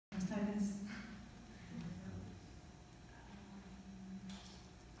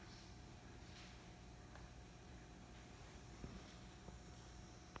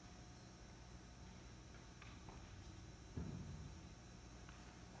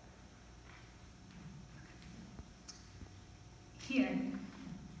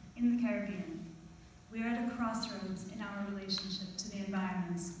crossroads in our relationship to the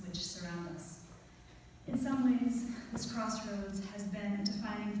environments which surround us. In some ways, this crossroads has been a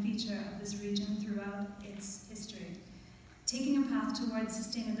defining feature of this region throughout its history. Taking a path towards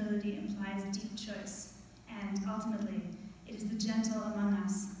sustainability implies deep choice, and ultimately, it is the gentle among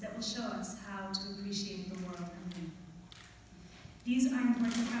us that will show us how to appreciate the world anew. These are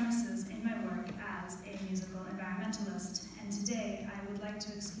important premises in my work as a musical environmentalist, and today I would like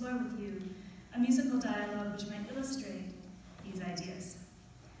to explore with you a musical dialogue which might illustrate these ideas.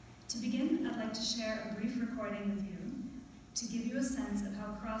 To begin, I'd like to share a brief recording with you to give you a sense of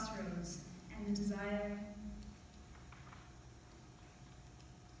how crossroads and the desire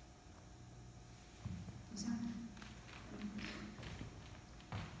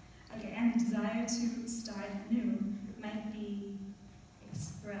to start anew might be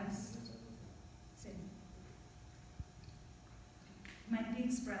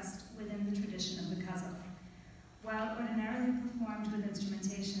expressed within the tradition of the Ghazal. While ordinarily performed with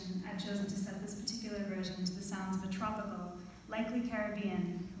instrumentation, I've chosen to set this particular version to the sounds of a tropical, likely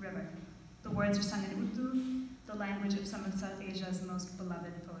Caribbean river. The words are sung in Urdu, the language of some of South Asia's most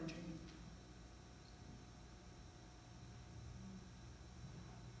beloved poetry.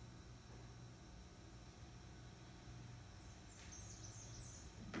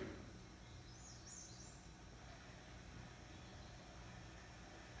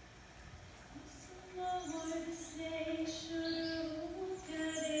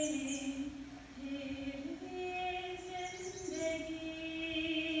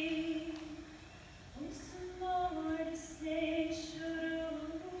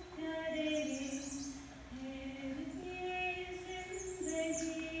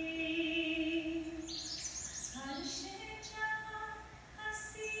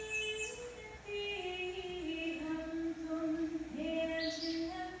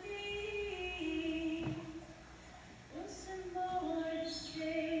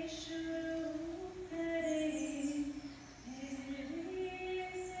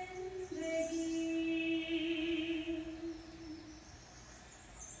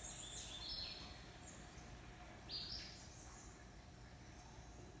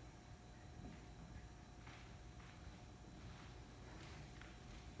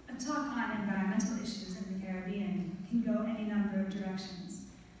 Talk on environmental issues in the Caribbean can go any number of directions.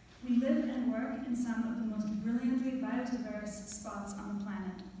 We live and work in some of the most brilliantly biodiverse spots on the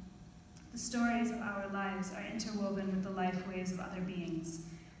planet. The stories of our lives are interwoven with the life waves of other beings,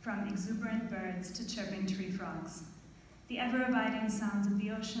 from exuberant birds to chirping tree frogs. The ever-abiding sounds of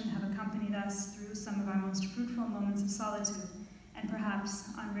the ocean have accompanied us through some of our most fruitful moments of solitude, and perhaps,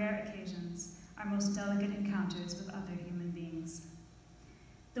 on rare occasions, our most delicate encounters with other human beings.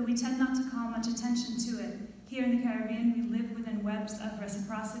 Though we tend not to call much attention to it, here in the Caribbean we live within webs of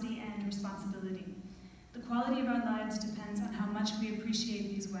reciprocity and responsibility. The quality of our lives depends on how much we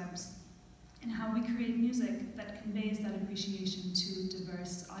appreciate these webs, and how we create music that conveys that appreciation to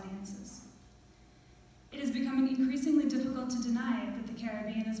diverse audiences. It is becoming increasingly difficult to deny that the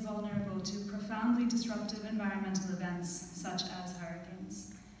Caribbean is vulnerable to profoundly disruptive environmental events, such as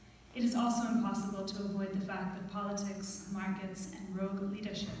hurricanes. It is also impossible to avoid the fact that politics, markets, and rogue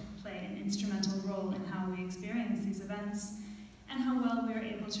leadership play an instrumental role in how we experience these events and how well we are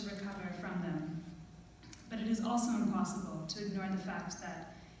able to recover from them. But it is also impossible to ignore the fact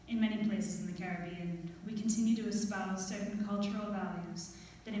that in many places in the Caribbean, we continue to espouse certain cultural values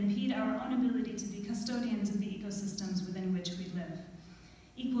that impede our own ability to be custodians of the ecosystems within which we live.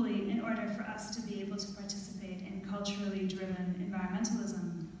 Equally, in order for us to be able to participate in culturally driven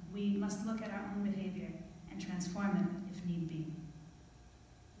environmentalism, we must look at our own behavior and transform it if need be.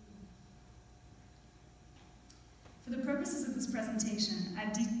 For the purposes of this presentation,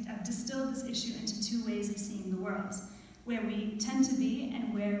 I've distilled this issue into two ways of seeing the world, where we tend to be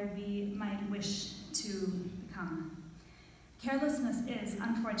and where we might wish to become. Carelessness is,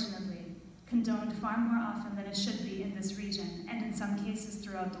 unfortunately, condoned far more often than it should be in this region, and in some cases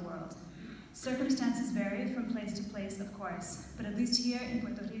throughout the world. Circumstances vary from place to place, of course, but at least here in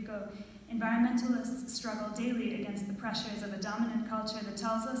Puerto Rico, environmentalists struggle daily against the pressures of a dominant culture that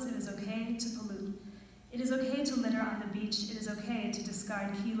tells us it is okay to pollute. It is okay to litter on the beach. It is okay to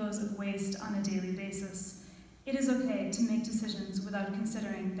discard kilos of waste on a daily basis. It is okay to make decisions without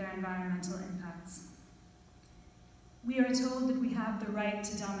considering their environmental impacts. We are told that we have the right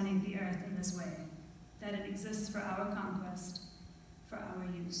to dominate the earth in this way, that it exists for our conquest, for our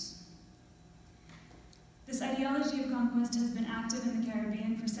use. This ideology of conquest has been active in the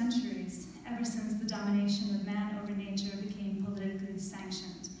Caribbean for centuries, ever since the domination of man over nature became politically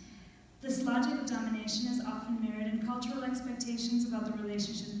sanctioned. This logic of domination is often mirrored in cultural expectations about the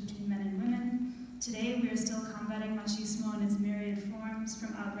relationships between men and women, Today, we are still combating machismo in its myriad forms,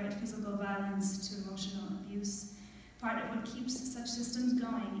 from outright physical violence to emotional abuse. Part of what keeps such systems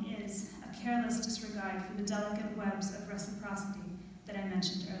going is a careless disregard for the delicate webs of reciprocity that I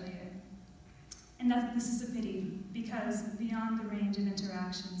mentioned earlier. And that this is a pity, because beyond the range of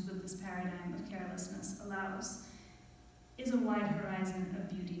interactions that this paradigm of carelessness allows is a wide horizon of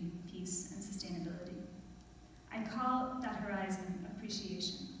beauty, peace, and sustainability. I call that horizon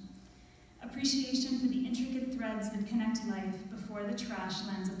appreciation. Appreciation for the intricate threads that connect life before the trash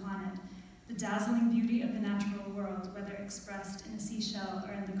lands upon it, the dazzling beauty of the natural world, whether expressed in a seashell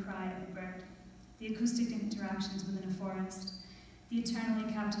or in the cry of a bird, the acoustic interactions within a forest, the eternally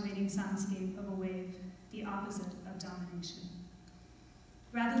captivating soundscape of a wave, the opposite of domination.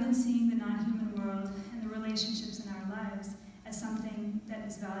 Rather than seeing the non-human world and the relationships in our lives as something that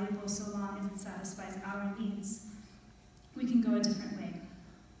is valuable so long as it satisfies our needs, we can go a different way.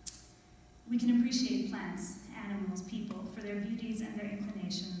 We can appreciate plants, animals, people for their beauties and their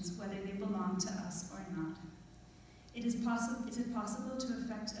inclinations, whether they belong to us or not. Is it possible to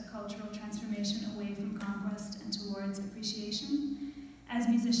effect a cultural transformation away from conquest and towards appreciation? As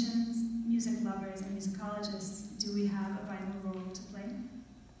musicians, music lovers, and musicologists, do we have a vital role to play?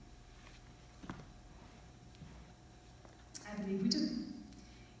 I believe we do.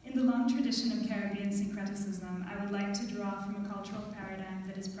 In the long tradition of Caribbean syncretism, I would like to draw from a cultural paradigm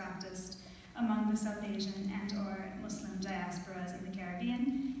that is practiced among the South Asian and/or Muslim diasporas in the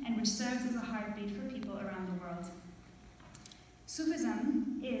Caribbean, and which serves as a heartbeat for people around the world.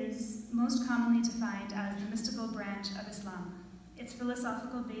 Sufism is most commonly defined as the mystical branch of Islam. Its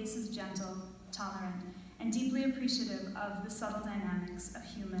philosophical base is gentle, tolerant, and deeply appreciative of the subtle dynamics of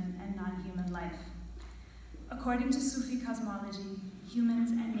human and non-human life. According to Sufi cosmology,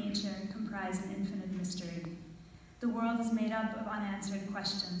 humans and nature comprise an infinite mystery. The world is made up of unanswered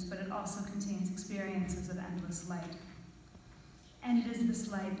questions, but it also contains experiences of endless light. And it is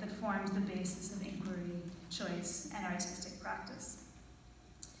this light that forms the basis of inquiry, choice, and artistic practice.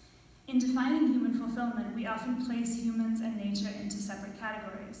 In defining human fulfillment, we often place humans and nature into separate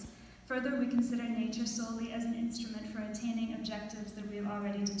categories. Further, we consider nature solely as an instrument for attaining objectives that we have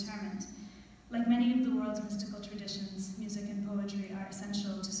already determined. Like many of the world's mystical traditions, music and poetry are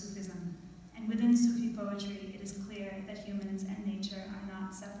essential to Sufism. And within Sufi poetry, it is clear that humans and nature are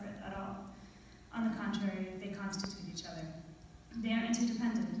not separate at all. On the contrary, they constitute each other. They are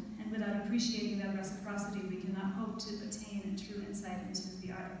interdependent, and without appreciating that reciprocity, we cannot hope to attain true insight into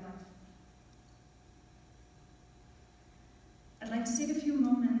the art of life. I'd like to take a few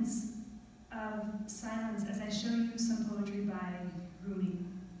moments of silence as I show you some poetry by Rumi.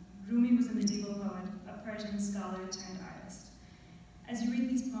 Rumi was a medieval poet, a Persian scholar turned artist. As you read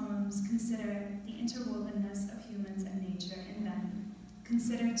these poems, consider the interwovenness of humans and nature in them.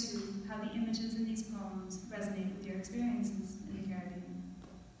 Consider, too, how the images in these poems resonate with your experiences in the Caribbean.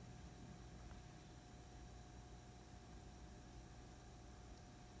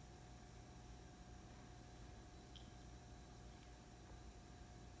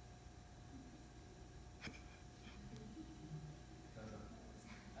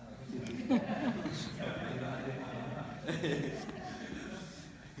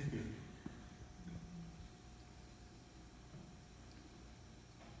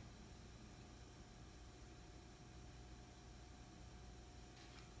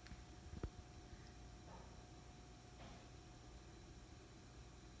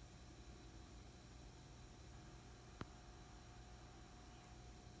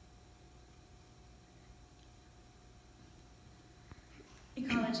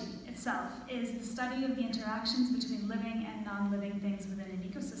 Ecology itself is the study of the interactions between living and non-living things within an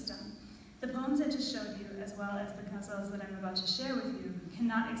ecosystem. The poems I just showed you, as well as the ghazals that I'm about to share with you,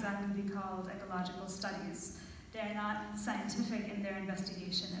 cannot exactly be called ecological studies. They are not scientific in their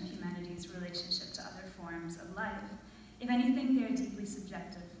investigation of humanity's relationship to other forms of life. If anything, they are deeply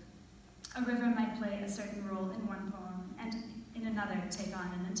subjective. A river might play a certain role in one poem, and in another take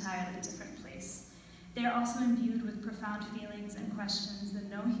on an entirely different place. They are also imbued with profound feelings and questions that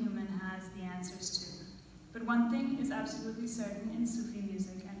no human has the answers to. But one thing is absolutely certain in Sufi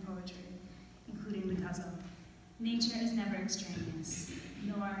music and poetry, including the Ghazal. Nature is never extraneous,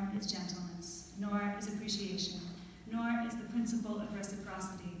 nor is gentleness, nor is appreciation, nor is the principle of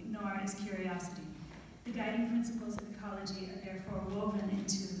reciprocity, nor is curiosity. The guiding principles of ecology are therefore woven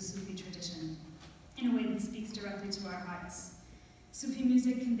into the Sufi tradition in a way that speaks directly to our hearts. Sufi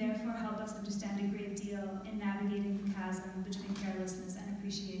music can therefore help us understand a great deal in navigating the chasm between carelessness and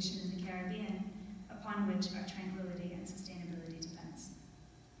appreciation in the Caribbean, upon which our tranquility and sustainability depends.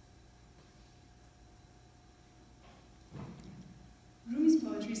 Rumi's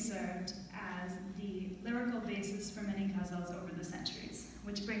poetry served as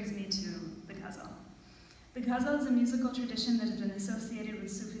which brings me to the Ghazal. The Ghazal is a musical tradition that has been associated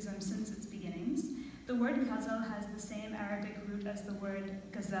with Sufism since its beginnings. The word Ghazal has the same Arabic root as the word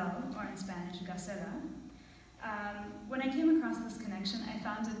Ghazal, or in Spanish, Gacela. When I came across this connection, I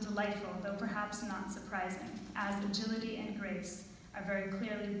found it delightful, though perhaps not surprising, as agility and grace are very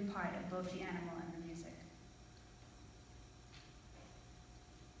clearly part of both the animal and the music.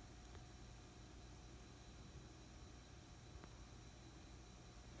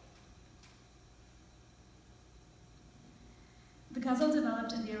 The Ghazal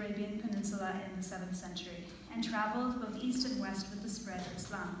developed in the Arabian Peninsula in the 7th century and traveled both east and west with the spread of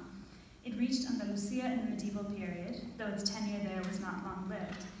Islam. It reached Andalusia in the medieval period, though its tenure there was not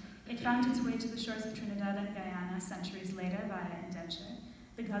long-lived. It found its way to the shores of Trinidad and Guyana centuries later via indenture.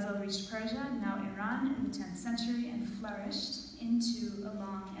 The Ghazal reached Persia, now Iran, in the 10th century and flourished into a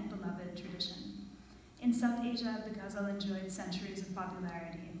long and beloved tradition. In South Asia, the Ghazal enjoyed centuries of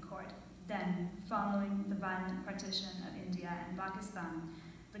popularity in court. Then, following the violent partition of India and Pakistan,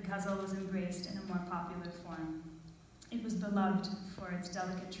 the Ghazal was embraced in a more popular form. It was beloved for its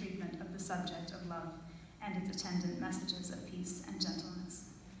delicate treatment of the subject of love and its attendant messages of peace and gentleness.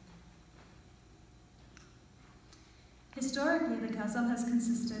 Historically, the Ghazal has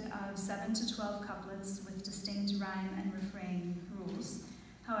consisted of 7 to 12 couplets with distinct rhyme and refrain rules.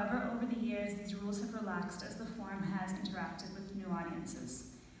 However, over the years, these rules have relaxed as the form has interacted with new audiences.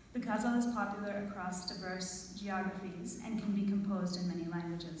 The Ghazal is popular across diverse geographies and can be composed in many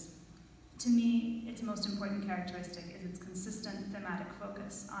languages. To me, its most important characteristic is its consistent thematic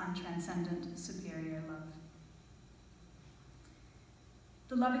focus on transcendent, superior love.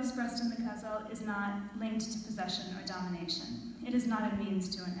 The love expressed in the Ghazal is not linked to possession or domination. It is not a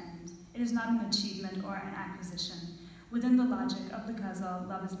means to an end. It is not an achievement or an acquisition. Within the logic of the Ghazal,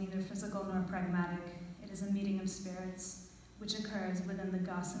 love is neither physical nor pragmatic. It is a meeting of spirits, which occurs within the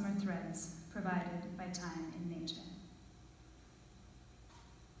gossamer threads provided by time in nature.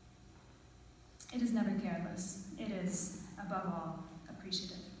 It is never careless. It is, above all,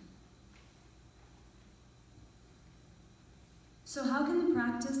 appreciative. So how can the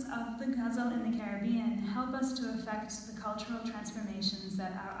practice of the Ghazal in the Caribbean help us to affect the cultural transformations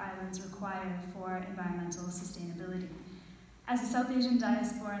that our islands require for environmental sustainability? As a South Asian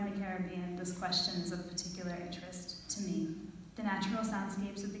diaspora in the Caribbean, this question is of particular interest to me. The natural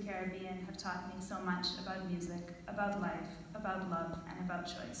soundscapes of the Caribbean have taught me so much about music, about life, about love, and about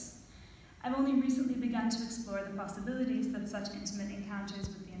choice. I've only recently begun to explore the possibilities that such intimate encounters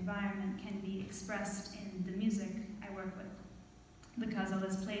with the environment can be expressed in the music I work with. The Ghazal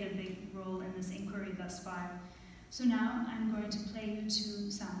has played a big role in this inquiry thus far. So now I'm going to play you 2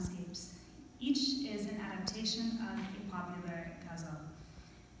 soundscapes. Each is an adaptation of a popular Ghazal.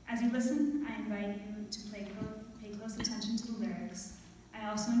 As you listen, I invite you to pay close attention to the lyrics. I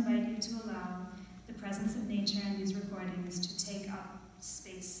also invite you to allow the presence of nature in these recordings to take up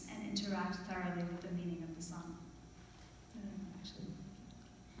space and interact thoroughly with the meaning of the song.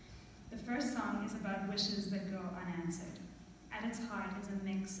 The first song is about wishes that go unanswered. At its heart is a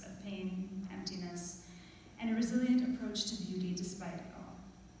mix of pain, emptiness, and a resilient approach to beauty despite it all.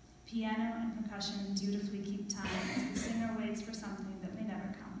 Piano and percussion dutifully keep time as the singer waits for something that may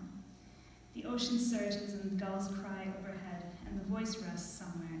never come. The ocean surges and the gulls cry overhead, and the voice rests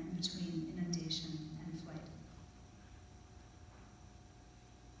somewhere in between inundation and flight.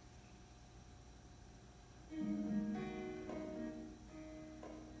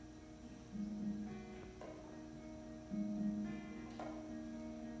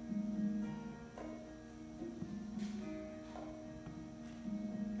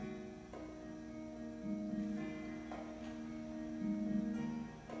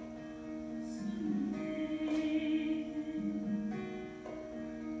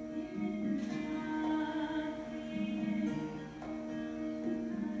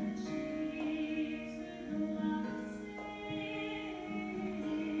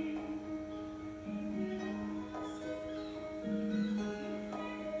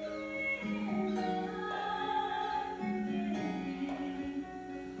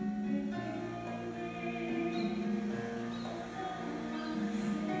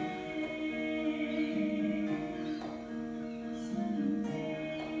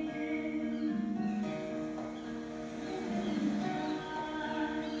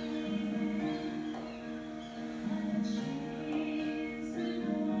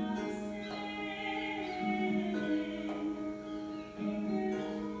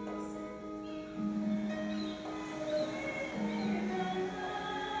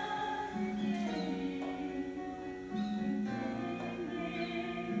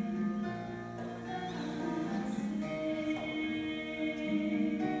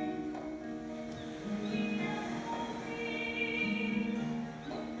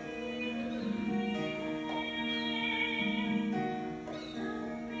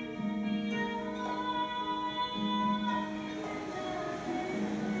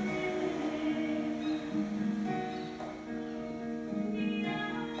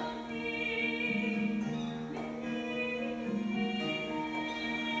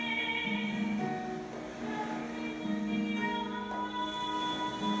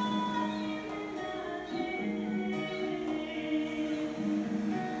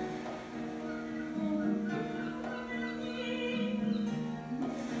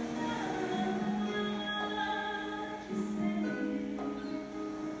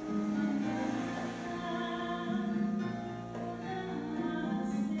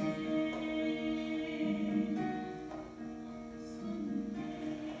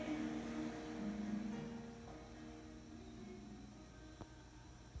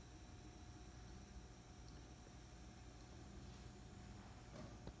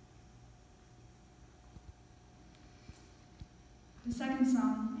 The second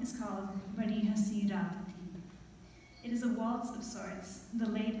song is called Variha Sirapati. It is a waltz of sorts, the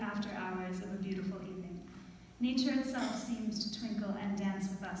late after hours of a beautiful evening. Nature itself seems to twinkle and dance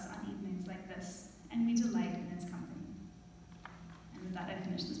with